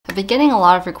I've been getting a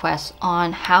lot of requests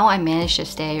on how I manage to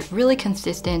stay really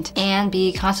consistent and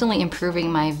be constantly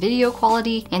improving my video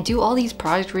quality and do all these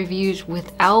product reviews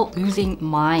without losing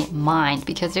my mind,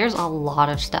 because there's a lot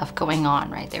of stuff going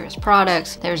on, right? There's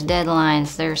products, there's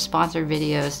deadlines, there's sponsored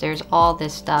videos, there's all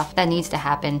this stuff that needs to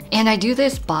happen. And I do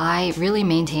this by really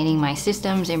maintaining my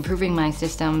systems, improving my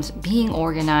systems, being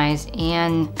organized,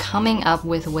 and coming up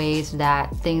with ways that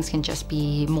things can just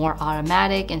be more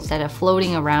automatic instead of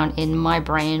floating around in my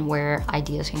brain where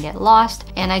ideas can get lost.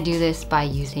 And I do this by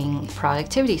using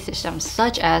productivity systems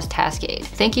such as Taskade.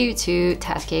 Thank you to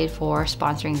Taskade for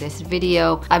sponsoring this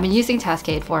video. I've been using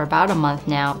Taskade for about a month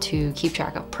now to keep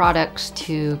track of products,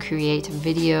 to create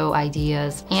video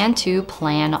ideas, and to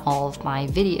plan all of my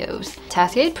videos.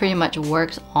 Taskade pretty much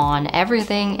works on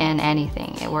everything and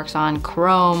anything. It works on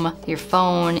Chrome, your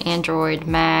phone, Android,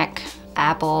 Mac,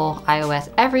 Apple,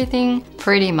 iOS, everything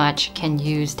pretty much can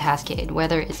use Taskade,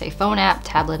 whether it's a phone app,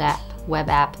 tablet app, web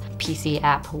app, PC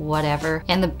app, whatever.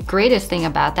 And the greatest thing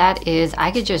about that is I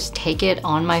could just take it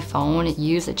on my phone,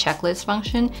 use the checklist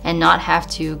function, and not have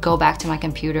to go back to my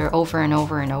computer over and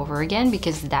over and over again,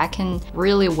 because that can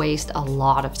really waste a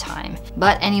lot of time.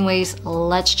 But anyways,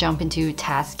 let's jump into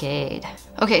Taskade.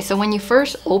 Okay, so when you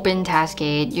first open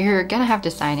Taskade, you're gonna have to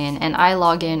sign in, and I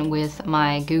log in with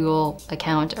my Google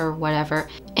account or whatever,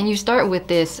 and you start with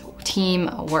this team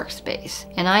workspace.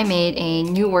 And I made a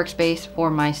new workspace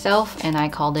for myself and I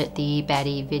called it the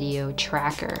Blvd video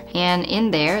tracker. And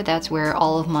in there, that's where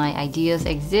all of my ideas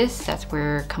exist. That's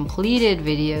where completed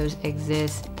videos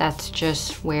exist. That's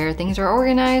just where things are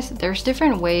organized. There's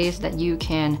different ways that you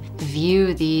can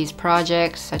view these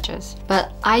projects,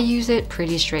 but I use it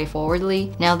pretty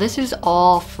straightforwardly. Now this is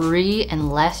all free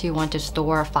unless you want to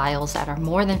store files that are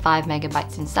more than 5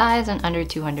 megabytes in size and under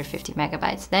 250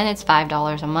 megabytes. Then it's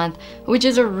 $5 a month, which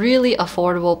is a really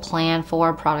affordable plan for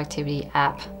a productivity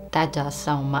app that does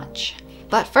so much.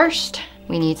 But first,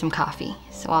 we need some coffee,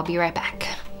 so I'll be right back.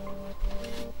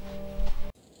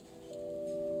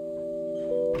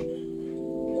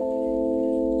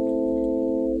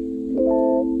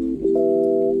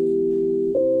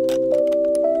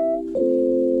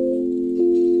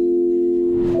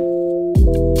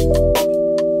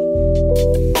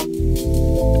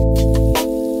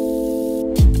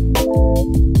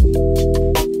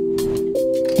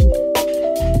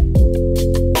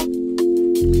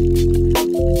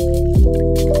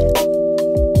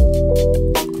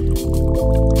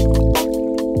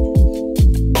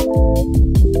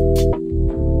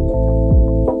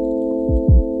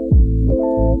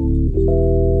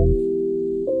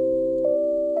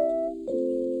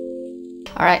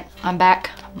 All right, I'm back.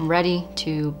 I'm ready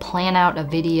to plan out a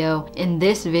video. In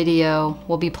this video,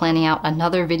 we'll be planning out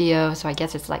another video, so I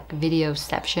guess it's like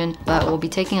videoception, but we'll be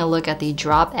taking a look at the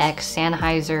Drop X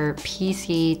Sennheiser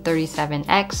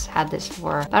PC37X. Had this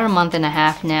for about a month and a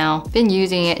half now. Been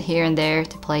using it here and there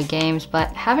to play games,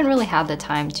 but haven't really had the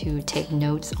time to take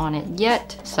notes on it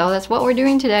yet. So that's what we're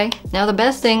doing today. Now, the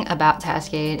best thing about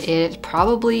Taskade is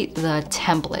probably the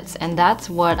templates, and that's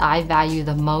what I value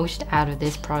the most out of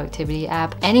this productivity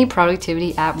app. Any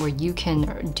productivity app where you can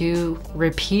do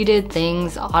repeated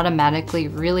things automatically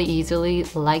really easily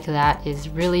like that is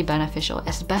really beneficial,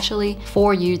 especially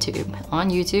for YouTube. On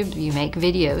YouTube, you make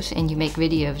videos and you make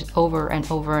videos over and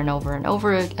over and over and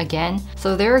over again.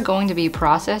 So there are going to be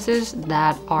processes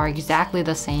that are exactly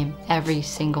the same every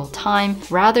single time,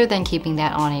 rather than keeping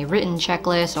that on a written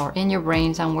checklist or in your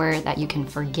brain somewhere that you can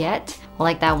forget.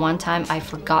 Like that one time I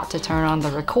forgot to turn on the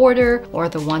recorder, or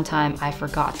the one time I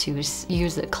forgot to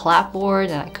use the clapboard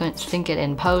and I couldn't sync it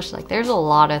in post. Like, there's a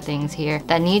lot of things here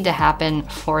that need to happen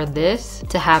for this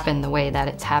to happen the way that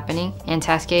it's happening, and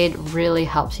Taskade really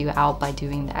helps you out by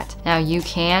doing that. Now you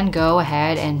can go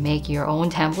ahead and make your own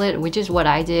template, which is what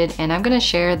I did, and I'm gonna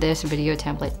share this video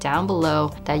template down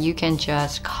below that you can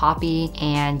just copy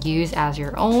and use as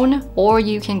your own, or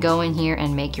you can go in here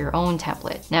and make your own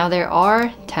template. Now there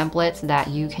are templates that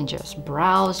you can just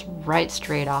browse right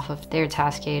straight off of their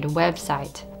Taskade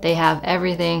website. They have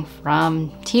everything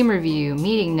from team review,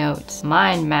 meeting notes,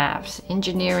 mind maps,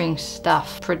 engineering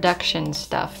stuff, production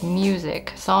stuff,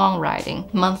 music,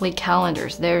 songwriting, monthly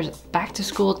calendars. There's back to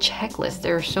school checklists.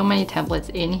 There are so many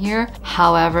templates in here.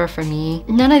 However, for me,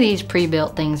 none of these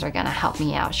pre-built things are gonna help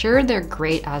me out. Sure, they're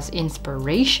great as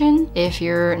inspiration if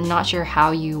you're not sure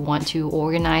how you want to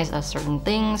organize a certain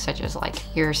thing, such as like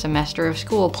your semester of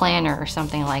school planner or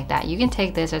something like that. You can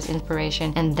take this as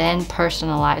inspiration and then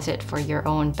personalize it for your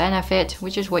own benefit,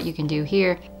 which is what you can do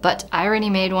here. But I already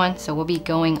made one, so we'll be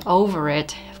going over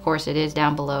it. Of Of course, it is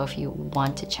down below if you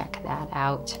want to check that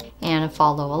out and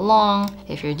follow along.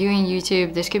 If you're doing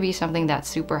YouTube, this could be something that's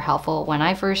super helpful. When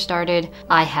I first started,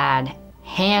 I had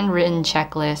handwritten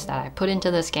checklist that I put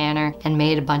into the scanner and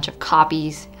made a bunch of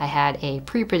copies. I had a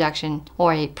pre-production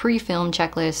or a pre-film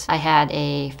checklist. I had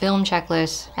a film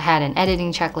checklist. I had an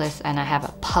editing checklist, and I have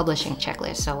a publishing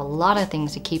checklist. So a lot of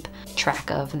things to keep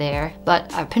track of there.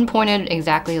 But I've pinpointed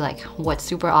exactly like what's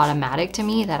super automatic to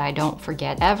me that I don't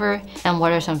forget ever, and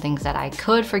what are some things that I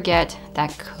could forget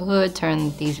that could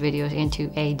turn these videos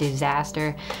into a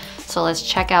disaster. So let's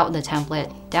check out the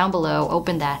template down below.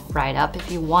 Open that right up if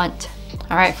you want.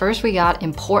 All right, first we got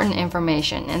important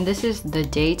information, and this is the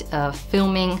date of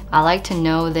filming. I like to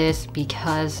know this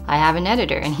because I have an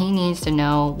editor and he needs to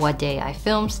know what day I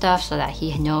film stuff so that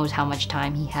he knows how much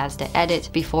time he has to edit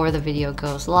before the video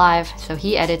goes live. So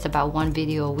he edits about 1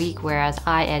 video a week, whereas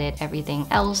I edit everything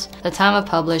else. The time of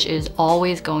publish is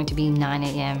always going to be 9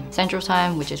 a.m. Central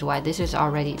Time, which is why this is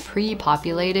already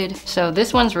pre-populated. So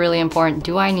this one's really important.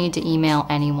 Do I need to email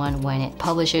anyone when it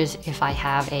publishes? If I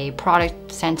have a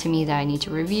product sent to me that I need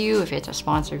to review, if it's a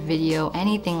sponsored video,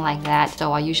 anything like that.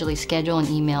 So I usually schedule an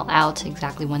email out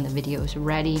exactly when the video is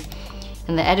ready.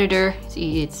 And the editor,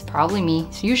 it's probably me.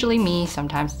 It's usually me,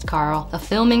 sometimes it's Carl. The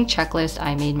filming checklist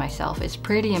I made myself is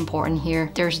pretty important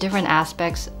here. There's different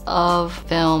aspects of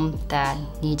film that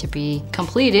need to be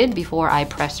completed before I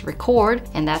press record,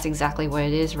 and that's exactly what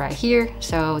it is right here.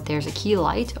 So there's a key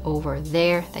light over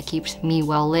there that keeps me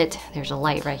well lit. There's a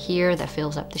light right here that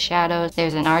fills up the shadows.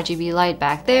 There's an RGB light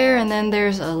back there, and then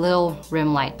there's a little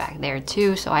rim light back there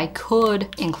too. So I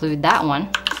could include that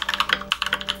one.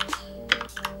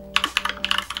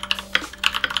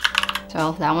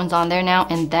 So that one's on there now,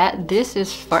 and this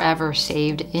is forever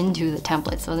saved into the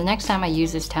template. So the next time I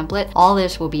use this template, all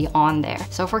this will be on there.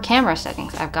 So for camera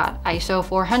settings, I've got ISO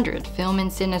 400, film in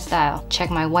Cine style.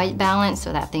 Check my white balance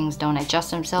so that things don't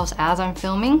adjust themselves as I'm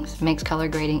filming. It makes color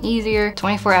grading easier.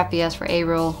 24 FPS for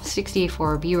A-roll, 60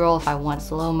 for B-roll if I want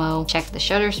slow-mo. Check the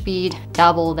shutter speed,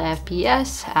 double the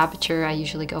FPS. Aperture, I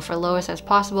usually go for lowest as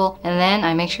possible. And then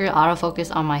I make sure to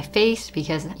autofocus on my face,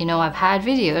 because you know, I've had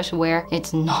videos where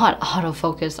it's not autofocus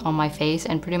on my face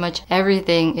and pretty much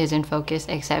everything is in focus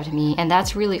except me, and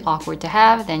that's really awkward to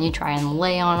have. Then you try and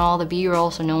lay on all the B-roll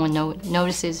so no one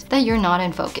notices that you're not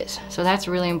in focus. So that's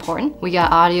really important. We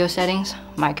got audio settings,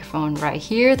 microphone right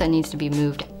here that needs to be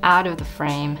moved out of the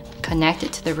frame. Connect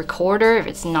it to the recorder. If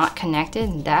it's not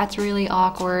connected, that's really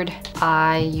awkward.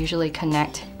 I usually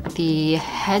connect the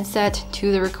headset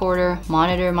to the recorder,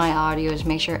 monitor my audios,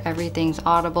 make sure everything's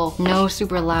audible, no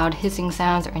super loud hissing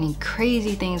sounds or any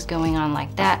crazy things going on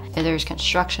like that. If there's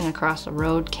construction across the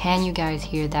road, can you guys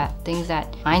hear that? Things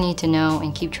that I need to know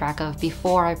and keep track of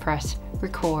before I press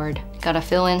record. Gotta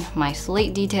fill in my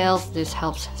slate details. This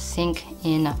helps sync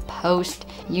in post.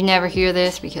 You never hear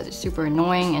this because it's super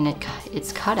annoying and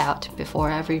it's cut out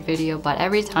before every video, but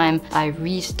every time I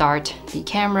restart the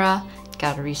camera,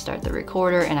 gotta restart the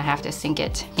recorder and I have to sync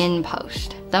it in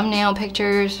post. Thumbnail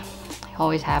pictures, I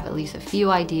always have at least a few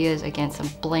ideas against some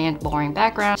bland, boring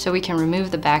background, so we can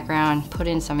remove the background, put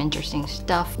in some interesting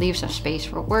stuff, leave some space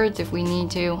for words if we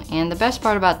need to. And the best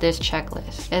part about this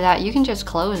checklist is that you can just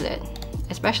close it.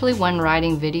 Especially when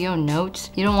writing video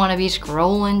notes, you don't want to be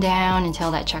scrolling down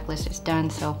until that checklist is done.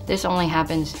 So this only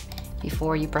happens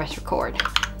before you press record.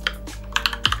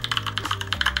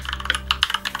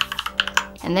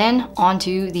 And then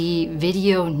onto the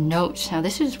video notes. Now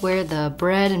this is where the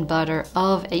bread and butter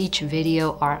of each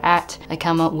video are at. I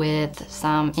come up with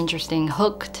some interesting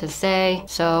hook to say.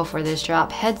 So for this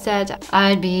drop headset,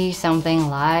 I'd be something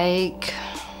like,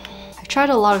 I've tried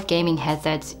a lot of gaming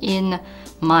headsets in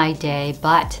my day,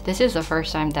 but this is the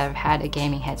first time that I've had a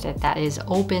gaming headset that is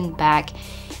open back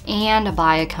and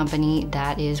by a company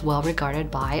that is well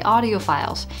regarded by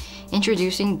audiophiles.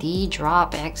 Introducing the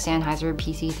Drop X Sennheiser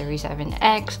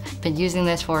PC37X. Been using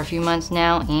this for a few months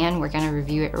now and we're gonna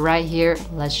review it right here.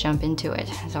 Let's jump into it.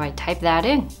 So I type that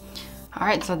in. All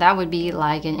right, so that would be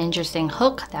like an interesting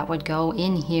hook that would go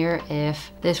in here if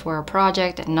this were a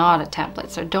project, not a template.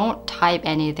 So don't type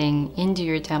anything into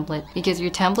your template because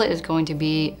your template is going to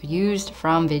be used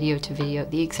from video to video,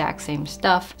 the exact same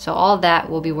stuff. So all that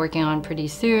we'll be working on pretty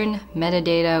soon.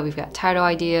 Metadata, we've got title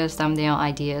ideas, thumbnail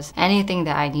ideas, anything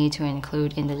that I need to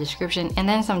include in the description, and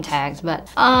then some tags, but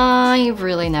I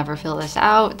really never fill this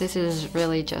out. This is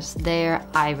really just there.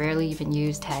 I rarely even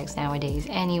use tags nowadays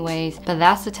anyways, but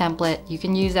that's the template. template. You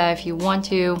can use that if you want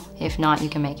to. If not, you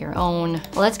can make your own.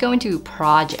 Let's go into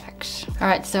projects. All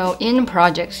right, so in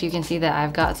projects, you can see that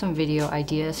I've got some video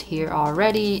ideas here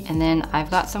already, and then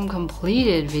I've got some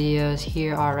completed videos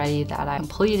here already that I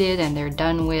completed and they're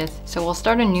done with. So we'll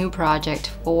start a new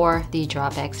project for the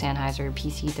Dropbox Sennheiser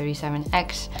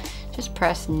PC37X. Just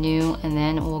press new, and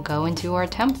then we'll go into our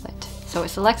template. So it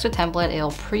selects a template,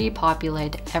 it'll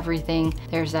pre-populate everything.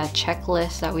 There's that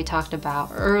checklist that we talked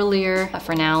about earlier. But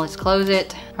for now, let's close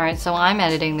it. All right, so I'm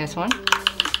editing this one.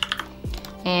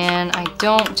 And I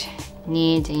don't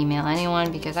need to email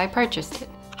anyone because I purchased it.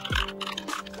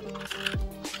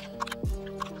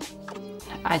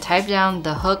 I typed down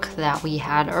the hook that we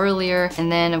had earlier,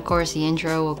 and then of course the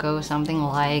intro will go something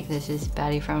like, this is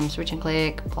Betty from Switch and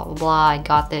Click, blah blah blah, I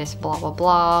got this, blah blah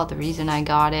blah, the reason I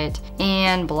got it,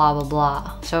 and blah blah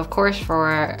blah. So of course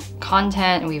for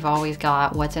content, we've always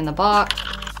got what's in the box.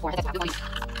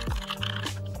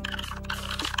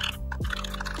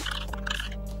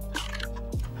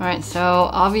 Alright, so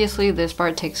obviously this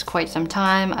part takes quite some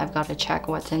time. I've got to check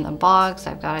what's in the box,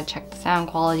 I've got to check the sound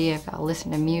quality, I've got to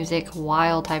listen to music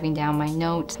while typing down my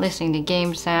notes, listening to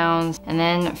game sounds, and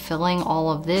then filling all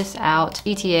of this out.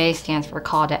 ETA stands for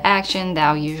call to action.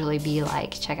 That'll usually be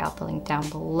like, check out the link down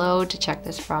below to check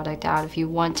this product out if you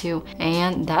want to.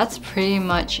 And that's pretty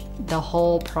much the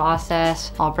whole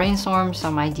process. I'll brainstorm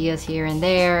some ideas here and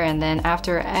there, and then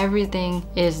after everything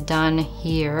is done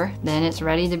here, then it's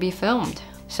ready to be filmed.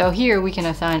 So here we can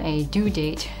assign a due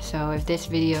date. So if this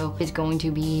video is going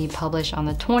to be published on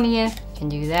the 20th, you can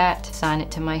do that, assign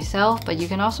it to myself, but you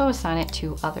can also assign it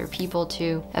to other people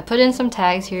too. I put in some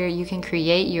tags here. You can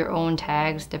create your own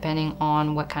tags depending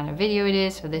on what kind of video it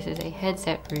is. So this is a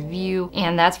headset review,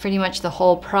 and that's pretty much the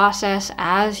whole process.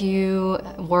 As you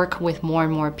work with more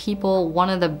and more people, one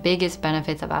of the biggest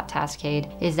benefits about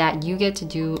Taskade is that you get to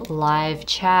do live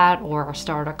chat or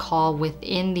start a call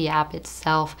within the app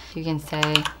itself. You can say,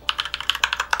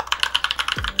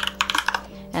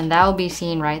 and that will be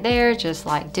seen right there, just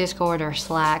like Discord or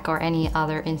Slack or any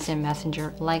other instant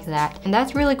messenger like that. And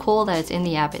that's really cool that it's in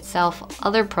the app itself.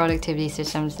 Other productivity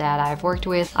systems that I've worked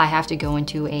with, I have to go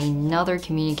into another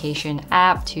communication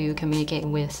app to communicate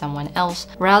with someone else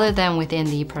rather than within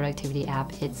the productivity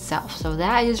app itself. So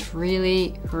that is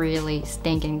really, really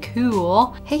stinking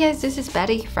cool. Hey guys, this is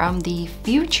Betty from the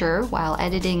future. While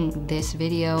editing this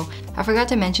video, I forgot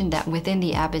to mention that within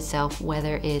the app itself,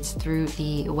 whether it's through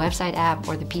the website app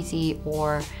or the PC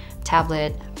or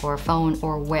tablet or phone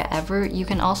or wherever, you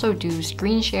can also do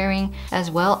screen sharing as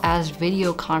well as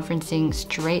video conferencing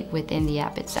straight within the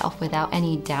app itself without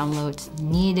any downloads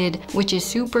needed, which is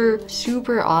super,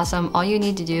 super awesome. All you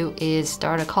need to do is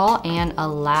start a call and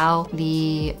allow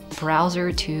the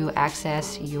browser to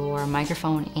access your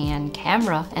microphone and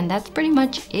camera, and that's pretty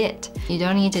much it. You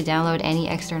don't need to download any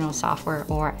external software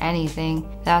or anything.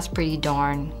 That's pretty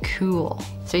darn cool.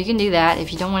 So you can do that.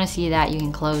 If you don't want to see that, you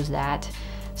can close that.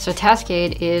 So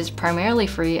Taskade is primarily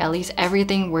free. At least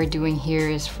everything we're doing here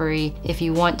is free. If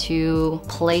you want to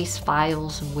place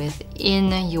files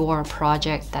within your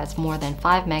project that's more than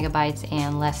 5 megabytes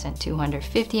and less than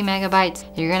 250 megabytes,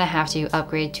 you're gonna have to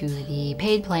upgrade to the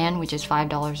paid plan, which is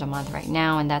 $5 a month right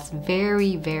now, and that's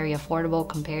very, very affordable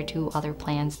compared to other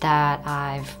plans that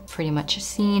I've pretty much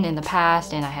seen in the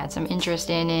past, and I had some interest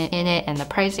in it, and the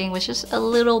pricing was just a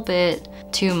little bit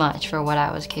too much for what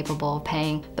I was capable of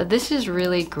paying. But this is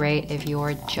really great if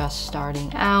you're just starting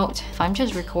out. If I'm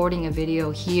just recording a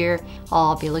video here,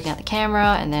 I'll be looking at the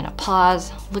camera and then a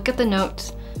pause, look at the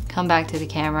notes, come back to the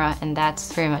camera, and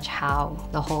that's pretty much how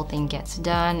the whole thing gets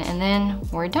done, and then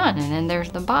we're done, and then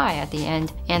there's the bye at the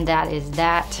end, and that is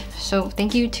that. So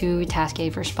thank you to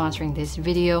Taskade for sponsoring this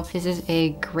video. This is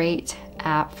a great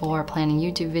app for planning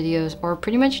YouTube videos or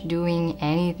pretty much doing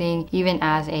anything, even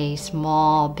as a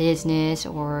small business,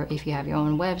 or if you have your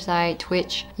own website,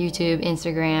 Twitch, YouTube,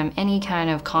 Instagram, any kind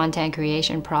of content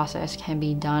creation process can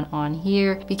be done on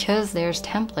here because there's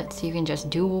templates. You can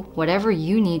just do whatever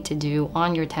you need to do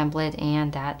on your template,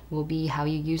 and that will be how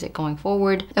you use it going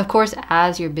forward. Of course,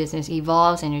 as your business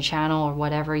evolves and your channel or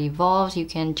whatever evolves, you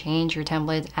can change your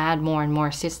templates, add more and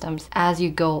more systems as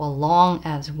you go along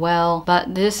as well.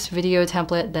 But this video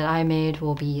template that I made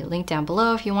will be linked down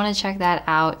below if you want to check that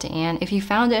out. And if you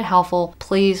found it helpful,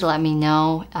 please let me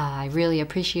know. I really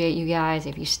appreciate you guys.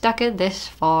 If you stuck it this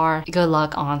far, good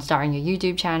luck on starting your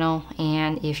YouTube channel.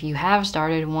 And if you have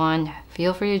started one,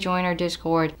 feel free to join our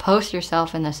Discord, post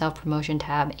yourself in the self-promotion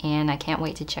tab, and I can't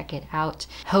wait to check it out.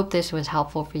 Hope this was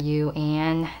helpful for you,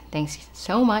 and thanks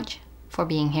so much for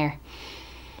being here.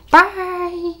 Bye!